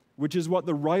come, which is what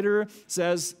the writer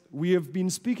says we have been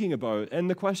speaking about. And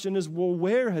the question is, well,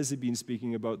 where has he been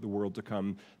speaking about the world to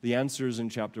come? The answer is in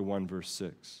chapter 1, verse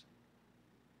 6.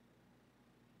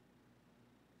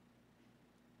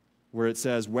 Where it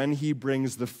says, when he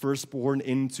brings the firstborn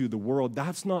into the world,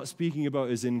 that's not speaking about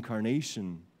his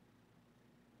incarnation.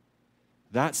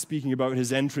 That's speaking about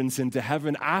his entrance into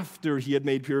heaven after he had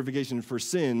made purification for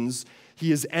sins. He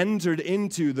has entered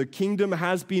into, the kingdom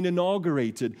has been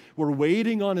inaugurated. We're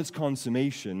waiting on its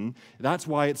consummation. That's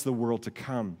why it's the world to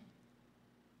come.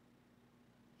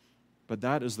 But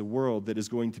that is the world that is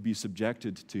going to be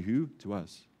subjected to who? To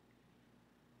us.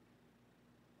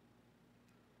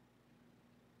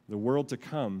 The world to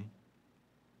come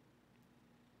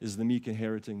is the meek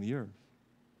inheriting the earth.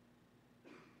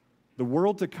 The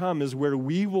world to come is where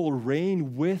we will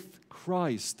reign with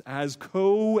Christ as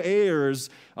co-heirs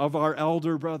of our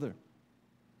elder brother.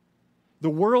 The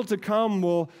world to come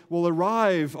will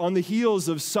arrive on the heels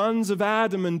of sons of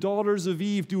Adam and daughters of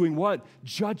Eve doing what?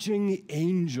 Judging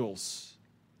angels,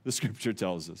 the scripture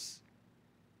tells us.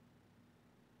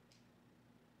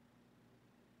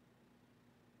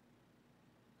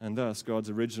 And thus,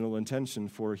 God's original intention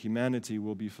for humanity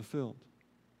will be fulfilled.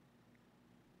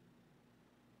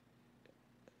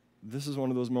 This is one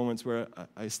of those moments where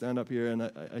I stand up here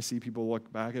and I see people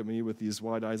look back at me with these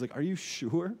wide eyes like, are you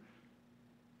sure?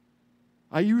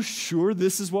 Are you sure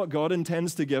this is what God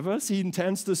intends to give us? He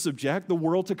intends to subject the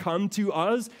world to come to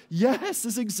us? Yes,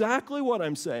 that's exactly what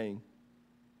I'm saying.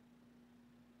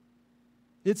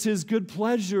 It's his good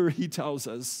pleasure, he tells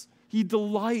us. He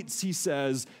delights, he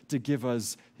says, to give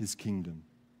us his kingdom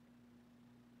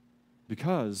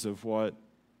because of what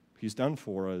he's done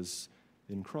for us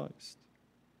in Christ.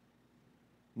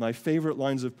 My favorite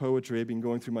lines of poetry have been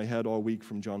going through my head all week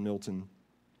from John Milton,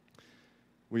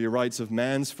 where he writes of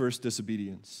man's first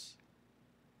disobedience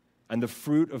and the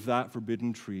fruit of that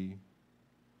forbidden tree,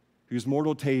 whose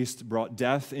mortal taste brought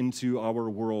death into our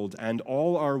world and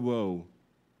all our woe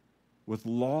with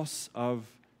loss of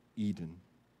Eden,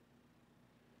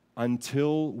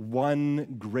 until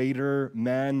one greater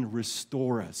man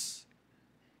restore us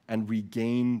and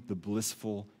regain the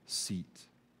blissful seat.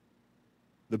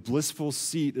 The blissful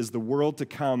seat is the world to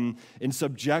come in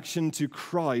subjection to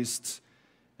Christ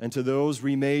and to those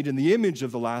remade in the image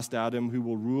of the last Adam who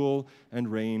will rule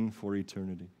and reign for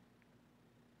eternity.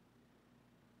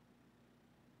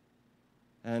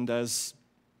 And as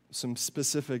some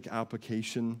specific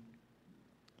application,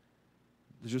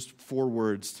 there's just 4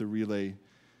 words to relay.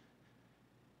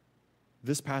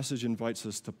 This passage invites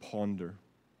us to ponder.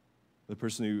 The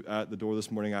person who at the door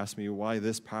this morning asked me why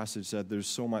this passage said there's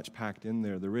so much packed in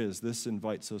there. There is. This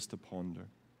invites us to ponder.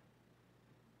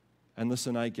 And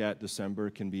listen, I get December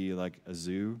can be like a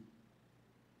zoo.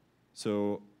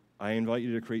 So I invite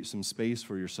you to create some space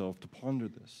for yourself to ponder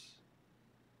this.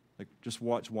 Like, just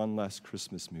watch one less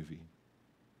Christmas movie.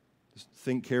 Just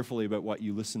think carefully about what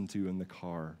you listen to in the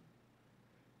car.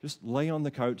 Just lay on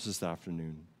the couch this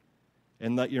afternoon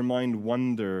and let your mind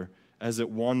wander as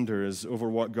it wanders over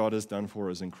what God has done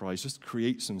for us in Christ. Just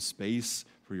create some space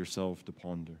for yourself to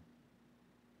ponder.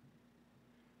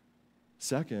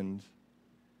 Second,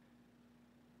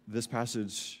 this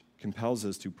passage compels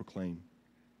us to proclaim.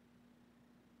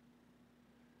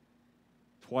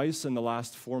 Twice in the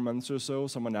last 4 months or so,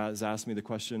 someone has asked me the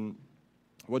question,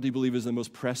 what do you believe is the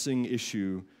most pressing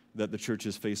issue that the church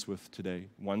is faced with today?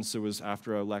 Once it was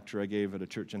after a lecture I gave at a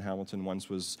church in Hamilton. Once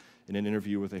was in an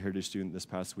interview with a heritage student this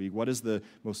past week. What is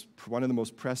one of the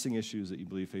most pressing issues that you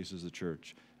believe faces the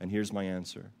church? And here's my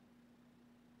answer.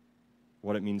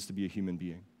 What it means to be a human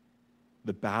being.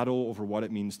 The battle over what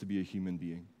it means to be a human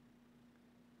being.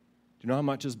 Do you know how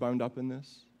much is bound up in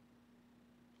this?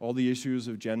 All the issues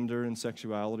of gender and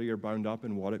sexuality are bound up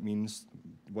in what it means,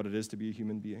 what it is to be a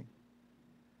human being.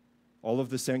 All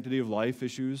of the sanctity of life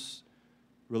issues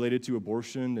related to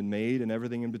abortion and MAID and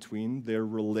everything in between, they're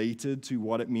related to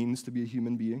what it means to be a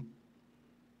human being.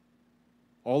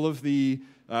 All of the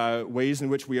ways in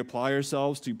which we apply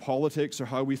ourselves to politics or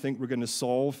how we think we're going to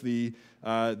solve the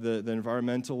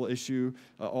environmental issue,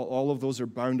 all of those are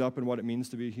bound up in what it means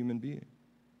to be a human being.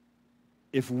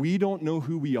 If we don't know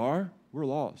who we are, we're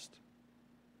lost.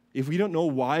 If we don't know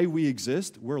why we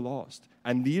exist, we're lost.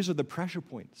 And these are the pressure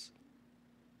points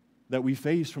that we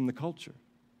face from the culture.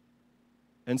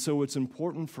 And so it's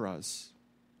important for us,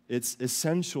 it's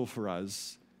essential for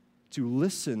us to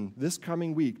listen this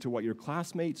coming week to what your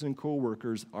classmates and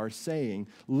coworkers are saying.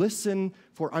 Listen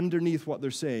for underneath what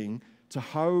they're saying to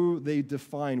how they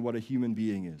define what a human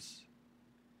being is.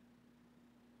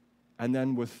 And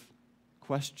then with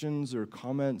questions or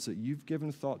comments that you've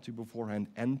given thought to beforehand,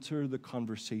 enter the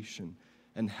conversation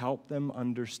and help them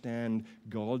understand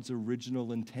God's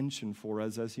original intention for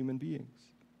us as human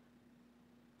beings,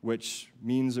 which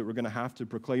means that we're going to have to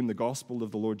proclaim the gospel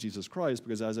of the Lord Jesus Christ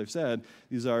because, as I've said,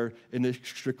 these are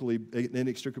inextricably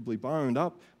bound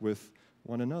up with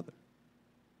one another.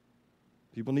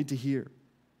 People need to hear,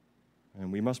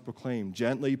 and we must proclaim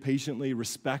gently, patiently,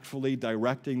 respectfully,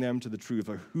 directing them to the truth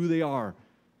of who they are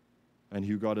and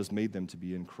who God has made them to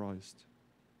be in Christ.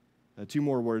 2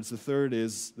 more words. The third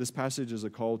is, this passage is a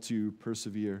call to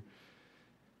persevere.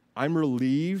 I'm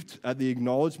relieved at the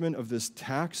acknowledgement of this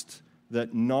text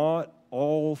that not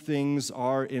all things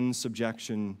are in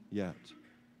subjection yet.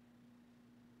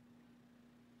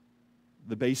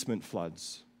 The basement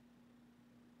floods.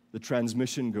 The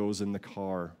transmission goes in the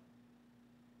car.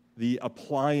 The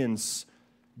appliance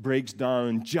breaks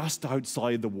down just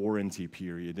outside the warranty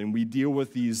period, and we deal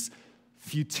with these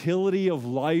futility of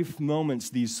life moments,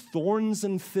 these thorns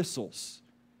and thistles.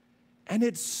 And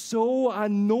it's so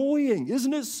annoying.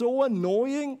 Isn't it so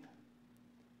annoying?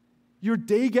 Your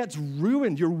day gets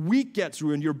ruined. Your week gets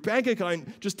ruined. Your bank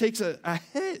account just takes a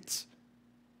hit.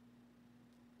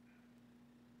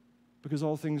 Because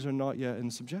all things are not yet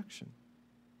in subjection.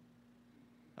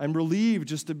 I'm relieved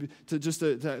just for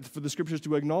the scriptures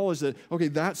to acknowledge that, okay,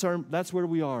 that's where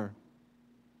we are.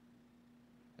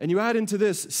 And you add into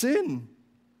this sin.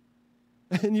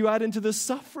 And you add into this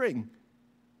suffering.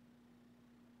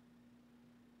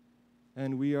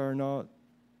 And we are not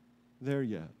there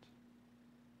yet.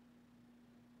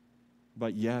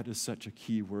 But yet is such a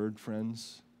key word,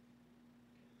 friends.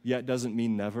 Yet doesn't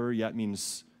mean never. Yet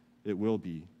means it will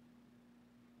be.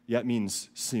 Yet means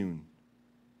soon.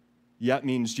 Yet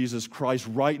means Jesus Christ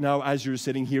right now as you're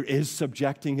sitting here is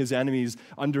subjecting his enemies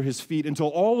under his feet until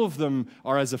all of them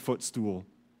are as a footstool.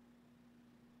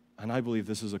 And I believe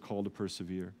this is a call to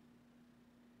persevere.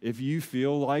 If you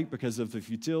feel like, because of the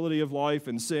futility of life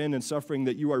and sin and suffering,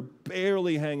 that you are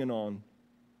barely hanging on,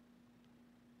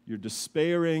 you're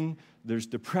despairing, there's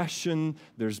depression,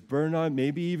 there's burnout,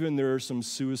 maybe even there are some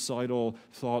suicidal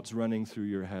thoughts running through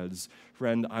your heads.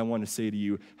 Friend, I want to say to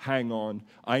you, hang on.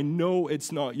 I know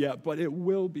it's not yet, but it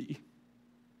will be.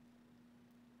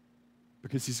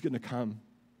 Because he's going to come.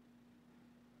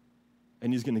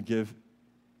 And he's going to give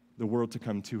the world to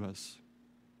come to us.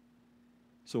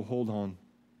 So hold on.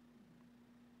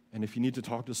 And if you need to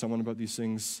talk to someone about these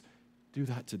things, do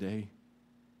that today.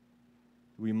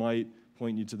 We might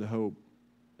point you to the hope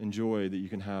and joy that you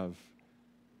can have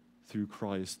through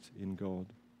Christ in God.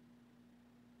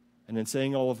 And in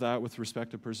saying all of that with respect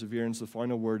to perseverance, the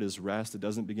final word is rest. It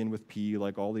doesn't begin with P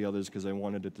like all the others because I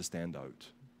wanted it to stand out.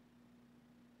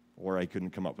 Or I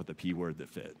couldn't come up with a P word that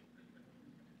fit.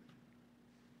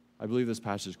 I believe this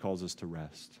passage calls us to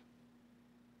rest.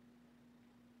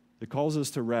 It calls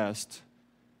us to rest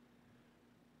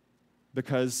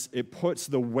because it puts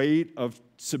the weight of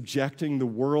subjecting the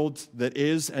world that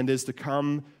is and is to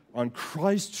come on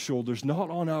Christ's shoulders, not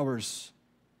on ours.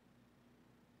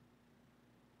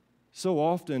 So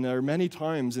often, there are many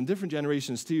times, and different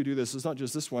generations too do this, it's not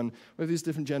just this one, we have these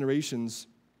different generations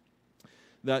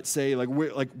that say,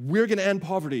 we're going to end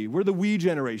poverty. We're the we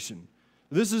generation.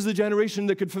 This is the generation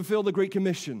that could fulfill the Great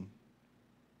Commission.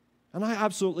 And I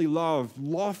absolutely love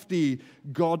lofty,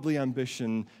 godly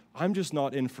ambition. I'm just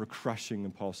not in for crushing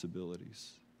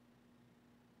impossibilities.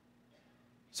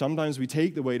 Sometimes we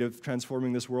take the weight of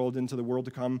transforming this world into the world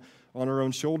to come on our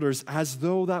own shoulders as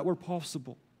though that were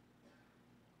possible.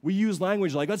 We use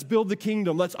language like, let's build the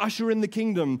kingdom, let's usher in the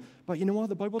kingdom. But you know what?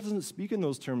 The Bible doesn't speak in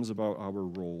those terms about our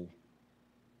role.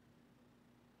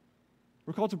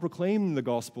 We're called to proclaim the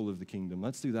gospel of the kingdom.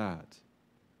 Let's do that.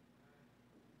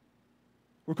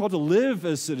 We're called to live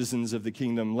as citizens of the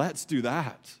kingdom. Let's do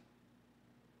that.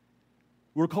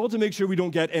 We're called to make sure we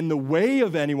don't get in the way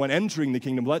of anyone entering the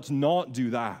kingdom. Let's not do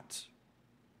that.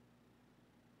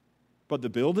 But the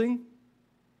building,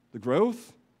 the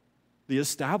growth, the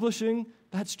establishing,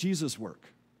 that's Jesus' work.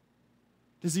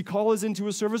 Does he call us into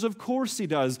his service? Of course he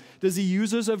does. Does he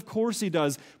use us? Of course he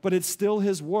does. But it's still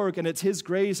his work, and it's his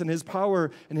grace and his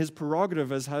power and his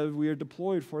prerogative as how we are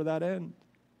deployed for that end.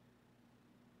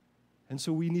 And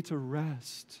so we need to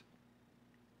rest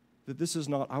that this is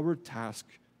not our task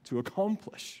to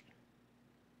accomplish.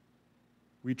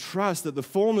 We trust that the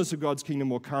fullness of God's kingdom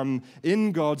will come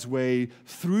in God's way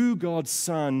through God's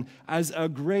Son as a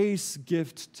grace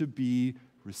gift to be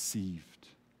received.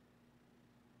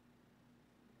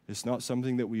 It's not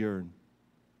something that we earn.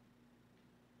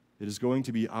 It is going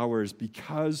to be ours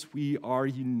because we are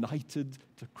united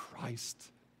to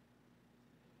Christ,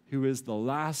 who is the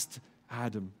last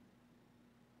Adam,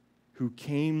 who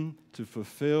came to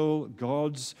fulfill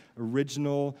God's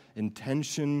original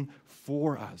intention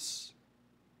for us.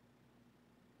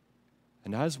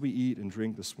 And as we eat and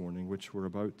drink this morning, which we're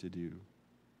about to do,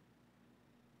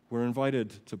 we're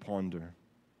invited to ponder.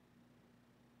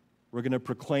 We're going to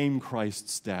proclaim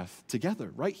Christ's death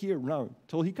together, right here, now,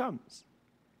 till he comes.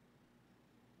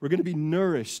 We're going to be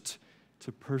nourished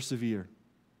to persevere.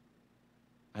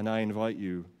 And I invite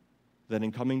you that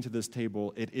in coming to this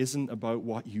table, it isn't about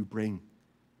what you bring.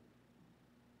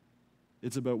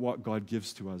 It's about what God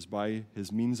gives to us by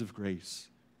his means of grace,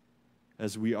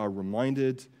 as we are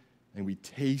reminded and we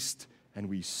taste and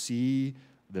we see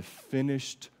the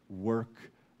finished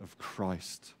work of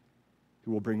Christ,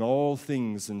 who will bring all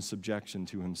things in subjection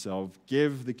to himself,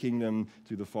 give the kingdom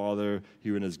to the Father,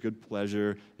 who in his good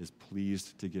pleasure is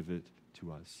pleased to give it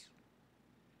to us.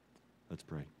 Let's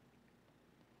pray.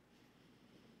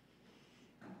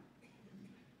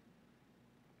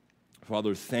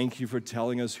 Father, thank you for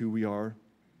telling us who we are.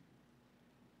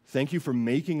 Thank you for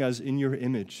making us in your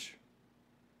image.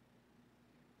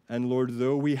 And Lord,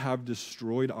 though we have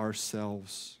destroyed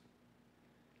ourselves,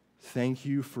 thank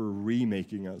you for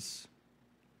remaking us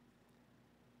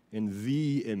in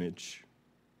the image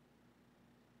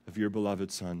of your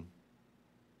beloved Son,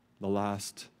 the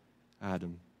last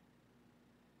Adam.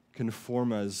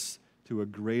 Conform us to a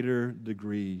greater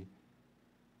degree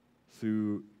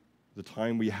through the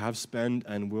time we have spent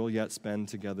and will yet spend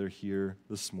together here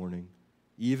this morning,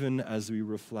 even as we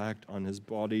reflect on his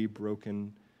body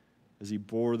broken, as he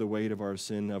bore the weight of our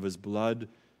sin, of his blood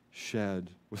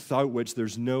shed, without which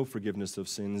there's no forgiveness of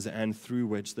sins, and through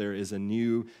which there is a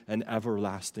new and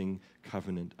everlasting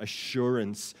covenant,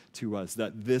 assurance to us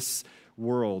that this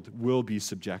world will be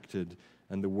subjected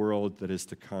and the world that is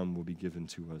to come will be given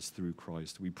to us through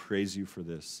Christ. We praise you for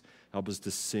this. Help us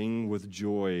to sing with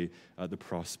joy at the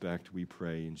prospect, we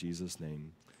pray. In Jesus'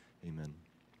 name, amen.